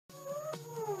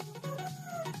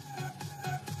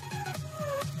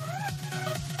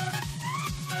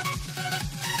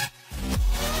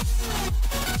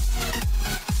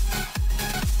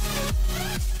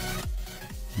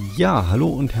Ja, hallo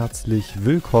und herzlich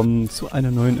willkommen zu einer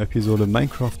neuen Episode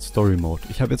Minecraft Story Mode.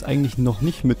 Ich habe jetzt eigentlich noch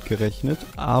nicht mitgerechnet,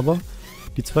 aber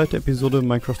die zweite Episode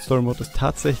Minecraft Story Mode ist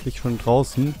tatsächlich schon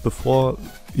draußen, bevor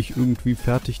ich irgendwie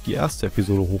fertig die erste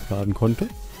Episode hochladen konnte.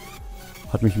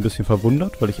 Hat mich ein bisschen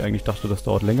verwundert, weil ich eigentlich dachte, das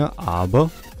dauert länger, aber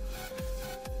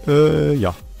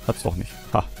ja, hat's doch nicht.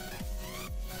 Ha,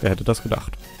 wer hätte das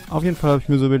gedacht? Auf jeden Fall habe ich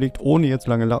mir so überlegt, ohne jetzt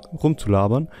lange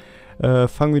rumzulabern,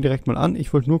 fangen wir direkt mal an.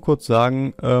 Ich wollte nur kurz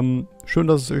sagen, schön,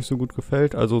 dass es euch so gut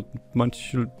gefällt. Also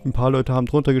ein paar Leute haben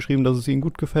drunter geschrieben, dass es ihnen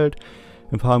gut gefällt.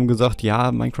 Ein paar haben gesagt,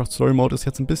 ja, Minecraft Story Mode ist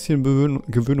jetzt ein bisschen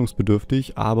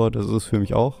gewöhnungsbedürftig, aber das ist es für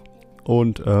mich auch.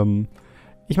 Und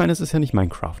ich meine, es ist ja nicht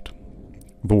Minecraft.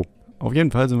 Wo? Auf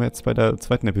jeden Fall sind wir jetzt bei der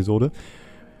zweiten Episode.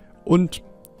 Und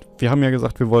wir haben ja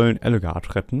gesagt, wir wollen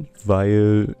Ellegard retten,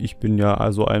 weil ich bin ja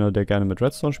also einer, der gerne mit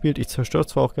Redstone spielt. Ich zerstöre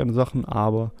zwar auch gerne Sachen,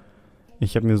 aber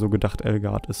ich habe mir so gedacht,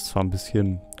 Ellegard ist zwar ein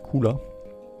bisschen cooler.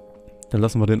 Dann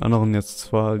lassen wir die anderen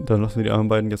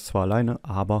beiden jetzt zwar alleine,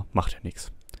 aber macht ja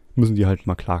nichts. Müssen die halt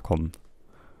mal klarkommen.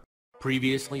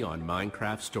 Previously on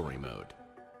Minecraft Story Mode.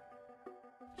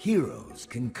 Heroes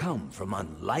can come from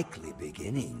unlikely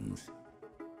beginnings.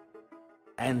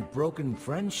 And broken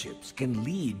friendships can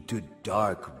lead to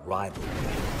dark rivalry.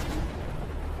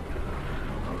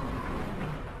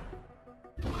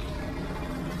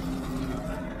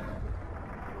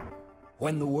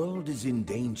 When the world is in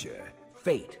danger,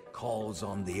 fate calls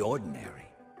on the ordinary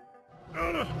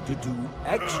to do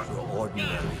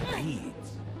extraordinary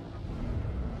deeds.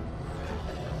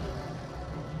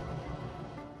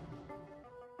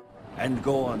 And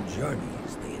go on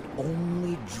journeys they had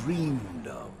only dreamed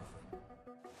of.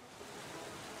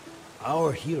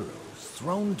 Our heroes,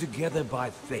 thrown together by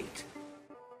fate,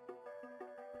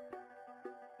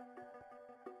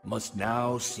 must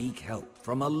now seek help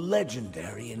from a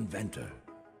legendary inventor.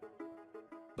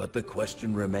 But the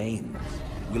question remains,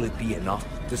 will it be enough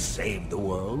to save the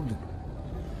world?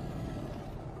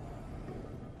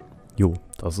 Jo,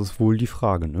 das ist wohl die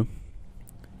Frage, ne?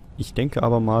 Ich denke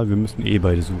aber mal, wir müssen eh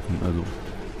beide suchen, also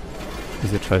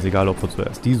ist jetzt scheißegal, ob wir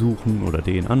zuerst die suchen oder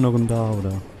den anderen da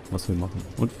oder was wir machen.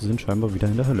 Und wir sind scheinbar wieder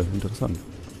in der Hölle. Interessant.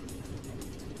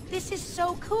 This is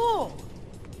so cool.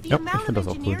 The Ja, ich amount finde of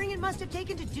das auch cool. engineering it must have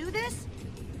taken to do this.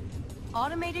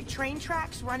 Automated train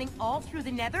tracks running all through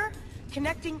the Nether,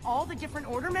 connecting all the different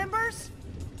order members.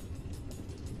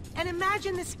 And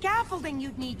imagine the scaffolding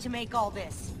you'd need to make all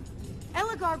this.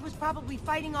 Ellegard was probably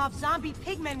fighting off zombie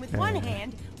pigmen with one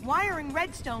hand, wiring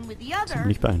redstone with the other.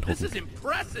 Nicht This beeindruckend. is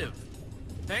impressive.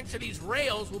 Thanks to these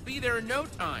rails, we'll be there in no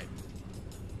time.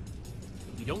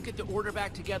 If we don't get the order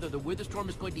back together, the Witherstorm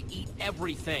is going to eat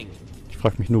everything. Ich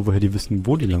frage mich nur, woher die wissen,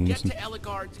 wo die lang Get müssen. to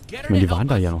Ellegard, get Ich her meine, die to waren help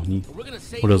da us, ja noch nie. or we're gonna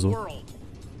save Oder the so. world.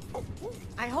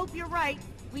 I hope you're right.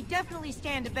 We definitely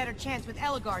stand a better chance with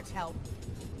Ellegard's help.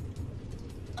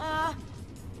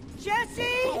 Jesse?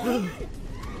 Oh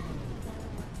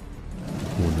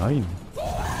nein.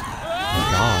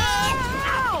 Gas.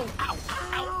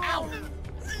 Ow!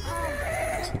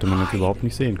 Das hätte man jetzt überhaupt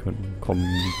nicht sehen können. Kommen,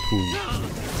 tun.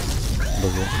 Oder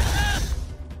so.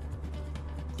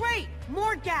 Great!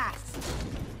 More gas!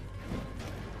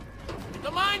 The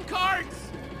mine carts!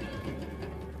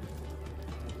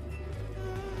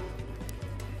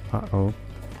 Uh-oh.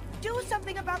 Do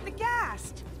something about the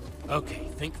gas! Okay,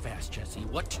 think fast, Jesse.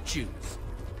 What to choose?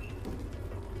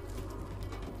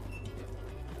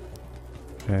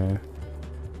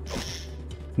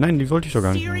 Nein, die wollte ich doch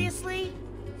gar nicht haben. Seriously?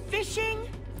 Fishing?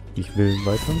 Ich will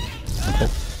weiter.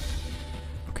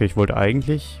 Okay, ich wollte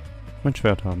eigentlich mein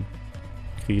Schwert haben.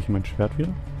 Kriege ich mein Schwert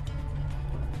wieder?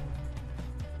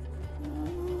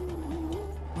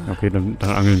 Okay, dann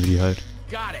angeln wir die halt.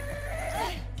 Got it.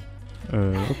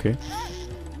 Okay.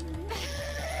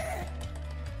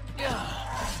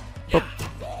 Hopp.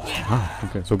 Ah,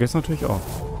 okay. So geht's natürlich auch.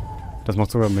 Das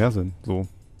macht sogar mehr Sinn. So.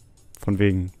 Von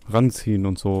wegen ranziehen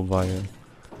und so, weil...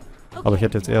 Aber ich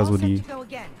hätte jetzt eher so die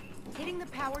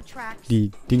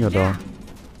Dinger da.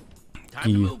 Time to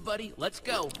Die move, buddy. Let's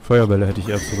go. Feuerbälle hätte ich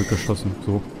eher zurückgeschossen.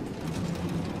 So.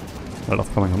 Weil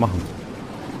das kann man ja machen.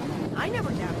 I never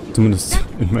doubted you. Zumindest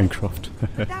in Minecraft.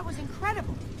 But that was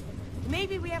incredible.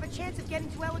 Maybe we have a chance of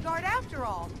getting to Ellegard after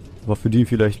all. War für die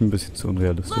vielleicht ein bisschen zu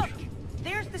unrealistisch. Look,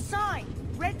 there's the sign.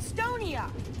 Redstonia.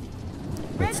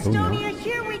 Redstonia. Redstonia,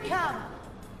 here we come.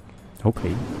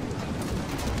 Okay.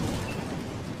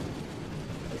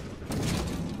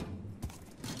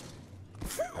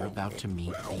 We're about to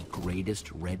meet the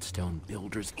greatest redstone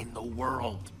builders in the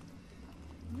world.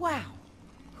 Wow.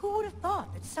 Who would have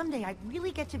thought that someday I'd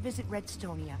really get to visit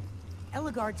Redstonia,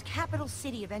 Ellegard's capital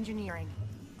city of engineering?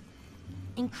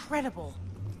 Incredible.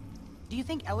 Do you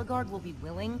think Ellegaard will be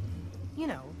willing, you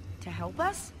know, to help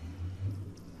us?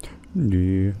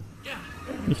 Nee.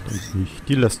 Ich denke nicht.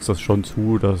 Die lässt das schon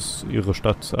zu, dass ihre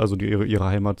Stadt, also ihre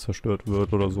Heimat zerstört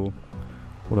wird oder so.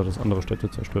 Oder dass andere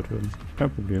Städte zerstört werden. Kein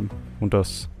Problem. Und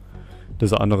dass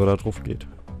dieser andere da drauf geht.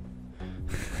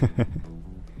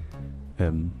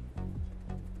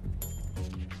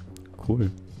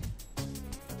 Cool.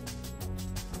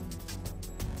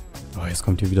 Oh, jetzt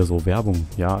kommt hier wieder so Werbung.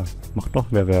 Ja, macht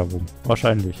noch mehr Werbung.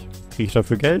 Wahrscheinlich. Kriege ich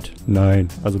dafür Geld? Nein.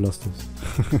 Also lasst es.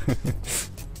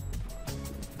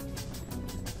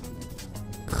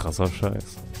 Krasser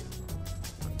Scheiß.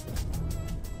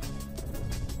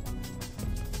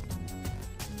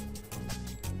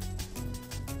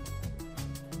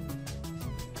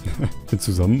 In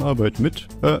Zusammenarbeit mit?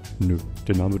 Nö.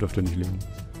 Den Namen dürft ihr nicht lesen.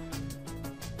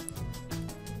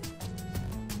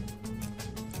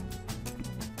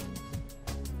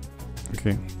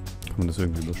 Okay. Kann man das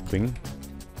irgendwie überspringen?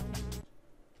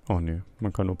 Oh ne,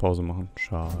 man kann nur Pause machen.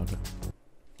 Schade.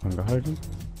 Angehalten?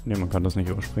 Ne, man kann das nicht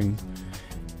überspringen.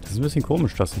 Das ist ein bisschen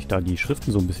komisch, dass sich da die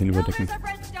Schriften so ein bisschen überdecken.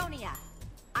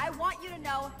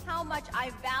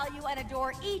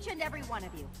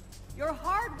 Your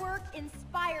hard work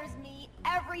inspires me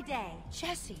every day.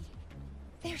 Jessie,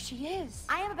 there she is.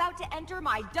 I am about to enter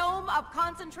my dome of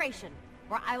concentration,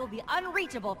 where I will be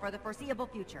unreachable for the foreseeable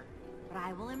future. But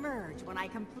I will emerge when I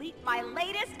complete my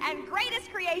latest and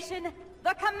greatest creation,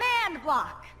 the command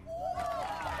block.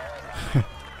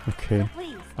 Okay. So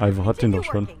please, Alva hat den doch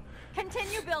schon.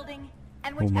 Continue building,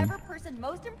 and whichever person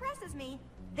most impresses me,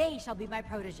 they shall be my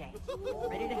protege.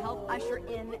 Ready to help usher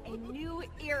in a new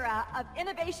era of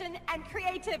innovation and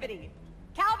creativity.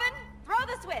 Calvin, throw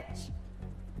the switch.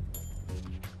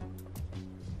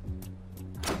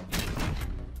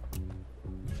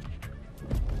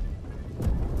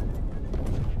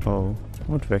 Oh,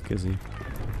 und weg ist sie.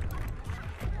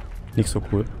 Nicht so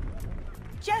cool.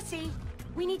 Jessie,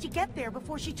 we need to get there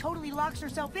before she totally locks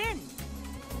herself in.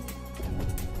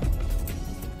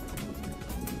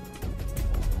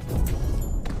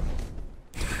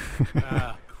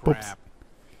 Crap.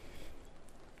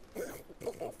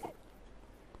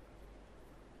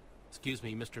 Excuse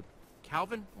me, Mr.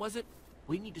 Calvin, was it?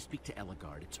 We need to speak to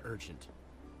Ellegaard. It's urgent.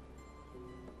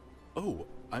 Oh,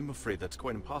 I'm afraid that's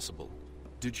quite impossible.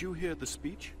 Did you hear the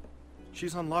speech?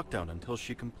 She's on lockdown until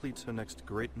she completes her next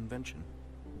great invention.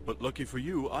 But lucky for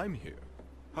you, I'm here.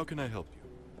 How can I help you?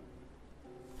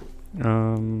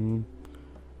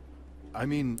 I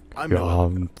mean, I'm Ja,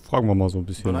 fragen wir mal so ein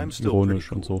bisschen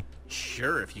ironisch und so.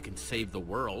 Sure, if you can save the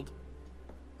world.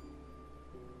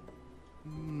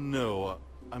 No,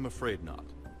 I'm afraid not.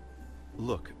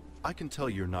 Look, I can tell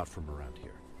you're not from around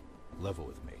here. Level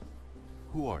with me.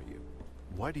 Who are you?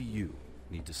 Why do you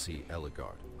need to see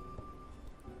Ellegaard?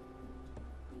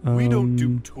 We don't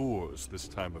do tours this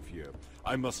time of year,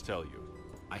 I must tell you.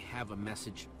 I have a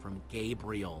message from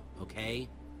Gabriel, okay?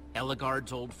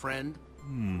 Ellegaard's old friend.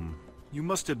 You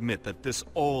must admit that this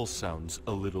all sounds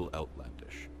a little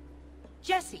outlandish.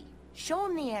 Jessie, show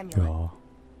him the amulet. Ja.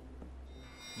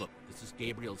 Look, this is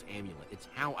Gabriel's amulet. It's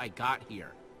how I got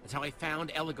here. It's how I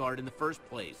found Ellegaard in the first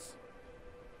place.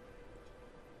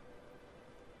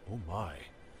 Oh my.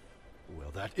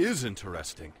 Well, that is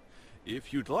interesting.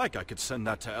 If you'd like, I could send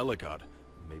that to Ellegaard.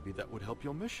 Maybe that would help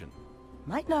your mission.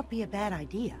 Might not be a bad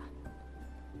idea.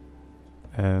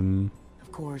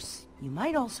 Of course, you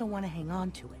might also want to hang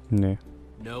on to it. Nee.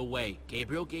 No way.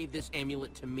 Gabriel gave this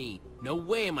amulet to me. No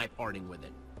way am I parting with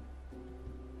it.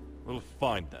 Well,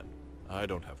 fine then. I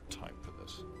don't have time for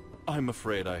this. I'm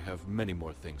afraid I have many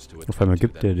more things to Auf einmal attend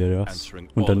gibt to er than dir das answering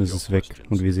und all dann of ist your es weg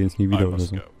questions. und wir sehen es nie I wieder oder must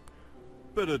so. go.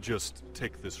 Better just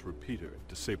take this repeater and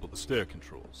disable the stair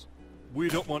controls. We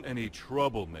don't want any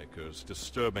troublemakers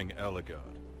disturbing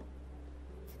Ellegaard.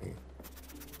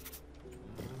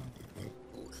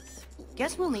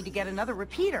 Guess we'll need to get another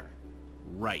repeater.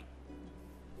 Right.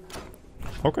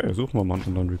 Okay, suchen wir mal einen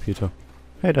anderen Repeater.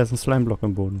 Hey, da ist ein Slime-Block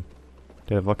im Boden.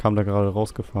 Kam da gerade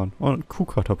rausgefahren. Oh, ein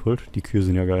Kuhkatapult. Die Kühe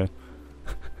sind ja geil.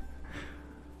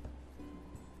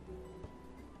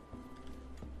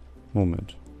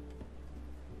 Moment.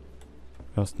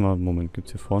 Erstmal, Moment,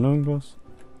 gibt's hier vorne irgendwas?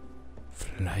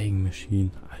 Flying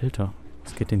Machine. Alter,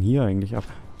 was geht denn hier eigentlich ab?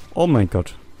 Oh mein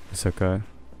Gott. Ist ja geil.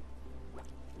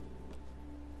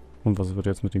 Und was wird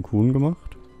jetzt mit den Kuhen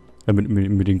gemacht?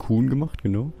 Mit den Kuhen gemacht,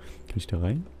 genau. Kann ich da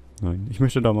rein? Nein. Ich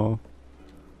möchte da mal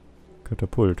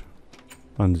Katapult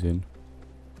ansehen.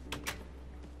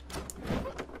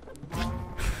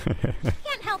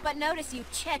 Can't help but notice you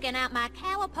checking out my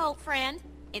catapult, friend.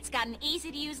 It's got an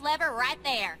easy-to-use lever right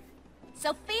there.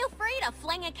 So feel free to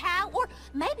fling a cow, or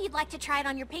maybe you'd like to try it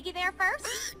on your piggy there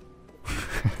first?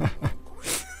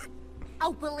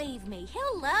 Oh, believe me,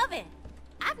 he'll love it.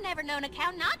 I've never known a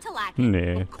cow not to like it.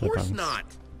 Nee, Of course not.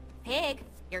 Pig,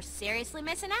 you're seriously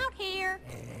missing out here.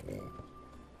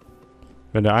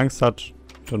 Wenn er Angst hat,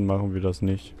 dann machen wir das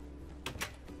nicht.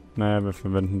 Naja, wir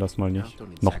verwenden das mal Cows nicht. don't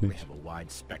Noch exactly nicht. have a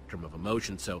wide spectrum of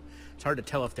emotion, so it's hard to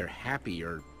tell if they're happy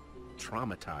or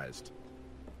traumatized.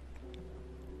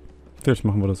 Vielleicht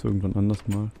machen wir das irgendwann anders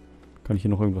mal. Kann ich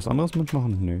hier noch irgendwas anderes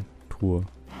mitmachen? Nee. Truhe.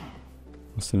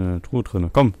 Was ist denn in der Truhe drin?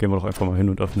 Komm, gehen wir doch einfach mal hin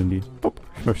und öffnen die. Pop,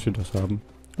 ich möchte das haben.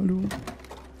 Hallo.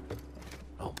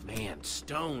 Oh man,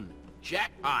 stone.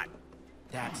 Jackpot.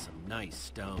 That's some nice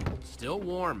stone. Still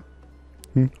warm.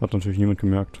 Hat natürlich niemand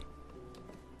gemerkt.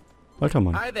 Alter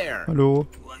Mann. Hi there. Hallo.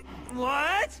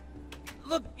 What?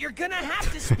 Look, you're gonna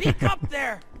have to speak up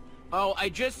there. Oh, I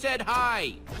just said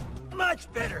hi.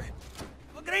 Much better.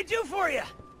 What can I do for you?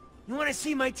 You want to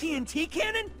see my TNT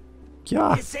cannon?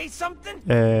 Ja. You say something?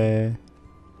 Äh.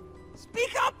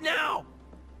 Speak up now.